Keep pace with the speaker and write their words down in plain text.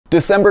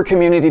December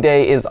Community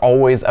Day is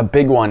always a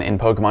big one in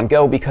Pokemon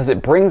Go because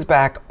it brings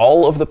back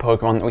all of the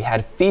Pokemon that we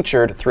had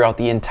featured throughout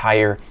the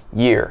entire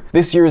year.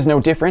 This year is no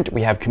different.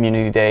 We have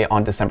Community Day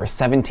on December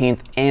 17th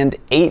and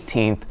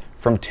 18th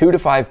from 2 to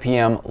 5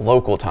 p.m.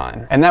 local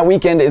time. And that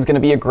weekend is going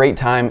to be a great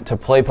time to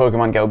play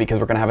Pokemon Go because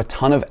we're going to have a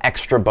ton of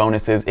extra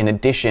bonuses in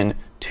addition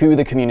to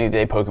the Community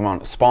Day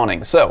Pokemon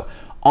spawning. So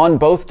on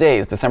both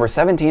days, December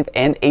 17th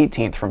and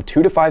 18th from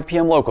 2 to 5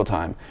 p.m. local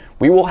time,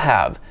 we will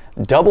have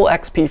double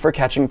XP for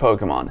catching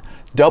Pokemon,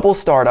 double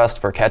Stardust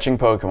for catching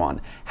Pokemon,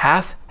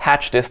 half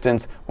hatch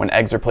distance when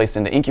eggs are placed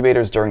into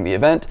incubators during the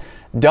event,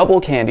 double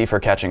candy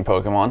for catching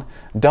Pokemon,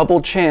 double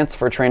chance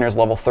for trainers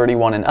level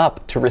 31 and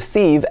up to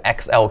receive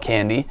XL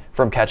candy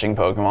from catching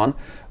Pokemon,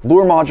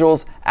 lure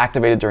modules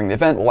activated during the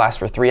event will last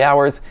for 3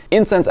 hours,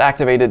 incense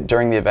activated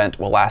during the event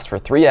will last for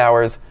 3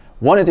 hours,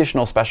 one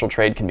additional special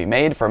trade can be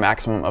made for a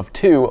maximum of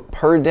 2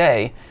 per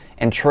day,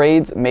 and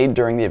trades made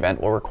during the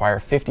event will require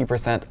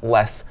 50%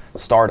 less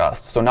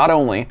Stardust. So not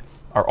only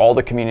are all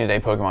the Community Day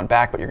Pokemon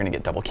back, but you're going to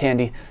get double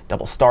candy,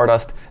 double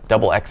Stardust,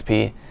 double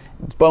XP,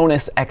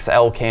 bonus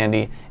XL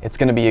candy. It's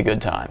going to be a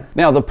good time.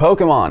 Now, the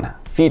Pokemon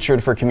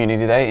featured for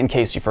Community Day, in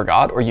case you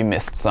forgot or you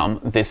missed some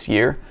this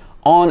year,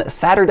 on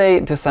Saturday,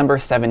 December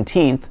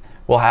 17th,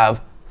 we'll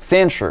have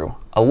Sandshrew,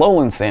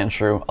 Alolan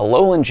Sandshrew,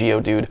 Alolan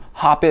Geodude,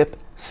 Hoppip,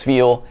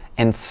 Spheal,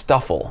 and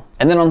Stuffle.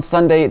 And then on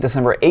Sunday,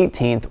 December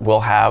 18th, we'll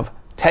have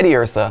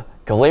Teddiursa,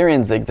 Galarian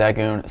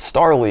Zigzagoon,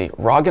 Starly,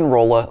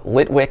 Roggenrola,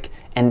 Litwick,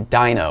 and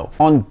Dino.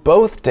 On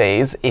both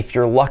days, if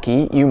you're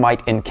lucky, you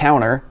might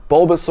encounter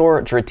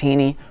Bulbasaur,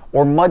 Dratini,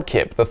 or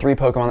Mudkip, the 3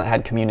 Pokemon that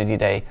had Community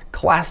Day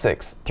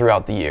classics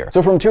throughout the year.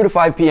 So from 2 to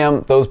 5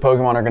 p.m., those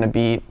Pokemon are going to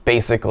be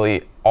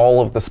basically all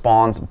of the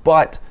spawns,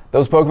 but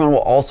those Pokemon will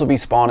also be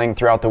spawning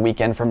throughout the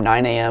weekend from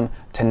 9 a.m.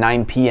 to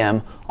 9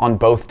 p.m. on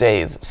both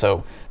days.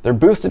 So they're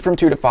boosted from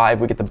 2 to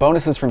 5, we get the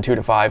bonuses from 2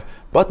 to 5,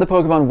 but the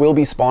Pokemon will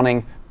be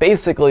spawning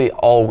basically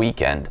all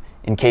weekend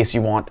in case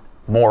you want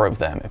more of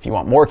them. If you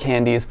want more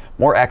candies,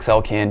 more XL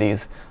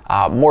candies,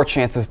 more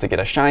chances to get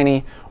a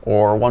shiny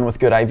or one with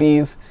good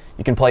IVs,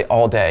 you can play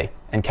all day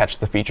and catch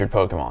the featured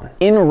Pokemon.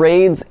 In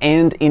raids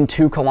and in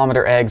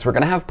 2km eggs, we're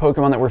going to have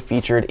Pokemon that were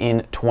featured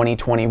in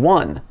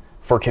 2021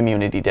 for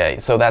Community Day.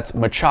 So that's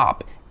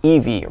Machop,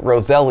 Eevee,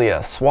 Roselia,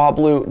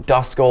 Swablu,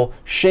 Duskull,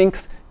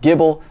 Shinx,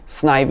 Gible,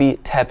 Snivy,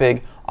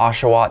 Tepig,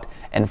 Oshawott,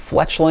 and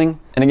Fletchling.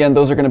 And again,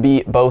 those are going to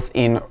be both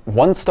in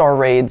 1-star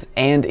raids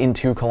and in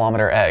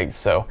 2km eggs.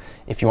 So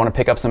if you want to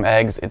pick up some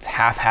eggs, it's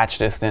half hatch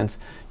distance.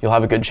 You'll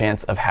have a good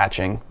chance of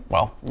hatching,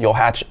 well, you'll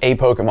hatch a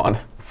Pokemon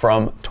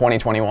from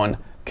 2021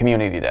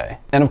 Community Day.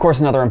 And of course,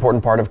 another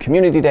important part of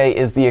Community Day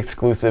is the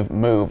exclusive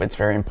move. It's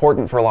very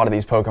important for a lot of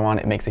these Pokemon.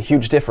 It makes a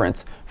huge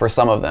difference for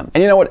some of them.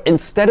 And you know what?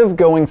 Instead of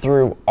going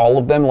through all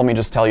of them, let me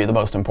just tell you the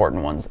most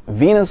important ones.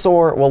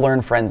 Venusaur will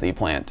learn Frenzy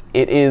Plant.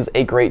 It is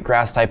a great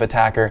grass type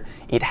attacker.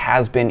 It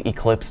has been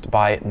eclipsed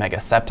by Mega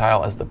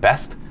Sceptile as the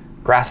best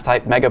grass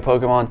type Mega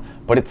Pokemon,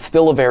 but it's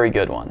still a very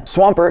good one.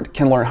 Swampert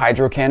can learn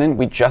Hydro Cannon.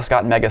 We just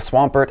got Mega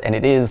Swampert, and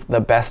it is the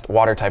best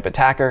water type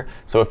attacker.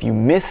 So if you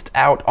missed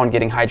out on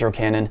getting Hydro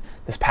Cannon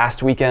this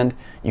past weekend,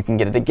 you can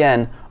get it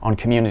again on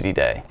Community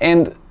Day.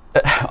 And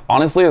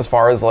honestly, as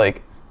far as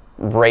like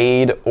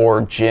raid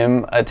or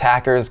gym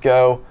attackers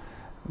go,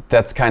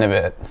 that's kind of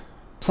it.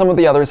 Some of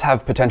the others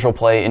have potential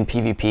play in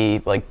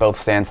PvP, like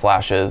both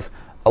Sandslashes,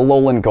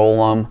 Alolan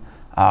Golem,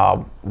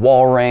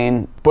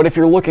 Walrein, but if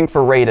you're looking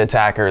for raid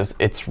attackers,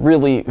 it's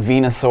really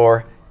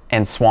Venusaur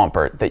and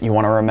Swampert that you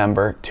want to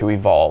remember to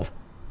evolve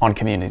on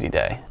Community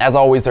Day. As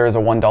always, there is a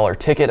 $1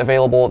 ticket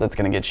available that's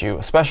going to get you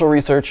a special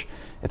research.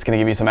 It's going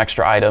to give you some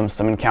extra items,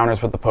 some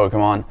encounters with the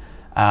Pokemon,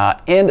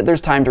 and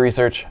there's time to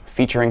research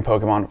featuring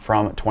Pokemon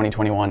from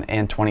 2021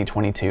 and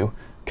 2022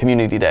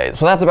 Community Days.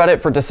 So that's about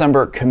it for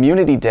December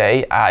Community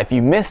Day. If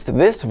you missed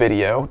this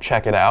video,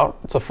 check it out.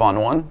 It's a fun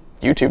one.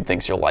 YouTube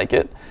thinks you'll like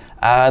it.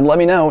 And let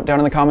me know down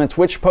in the comments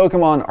which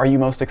Pokemon are you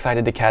most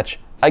excited to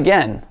catch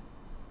again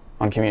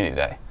on Community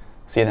Day.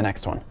 See you in the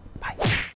next one. Bye.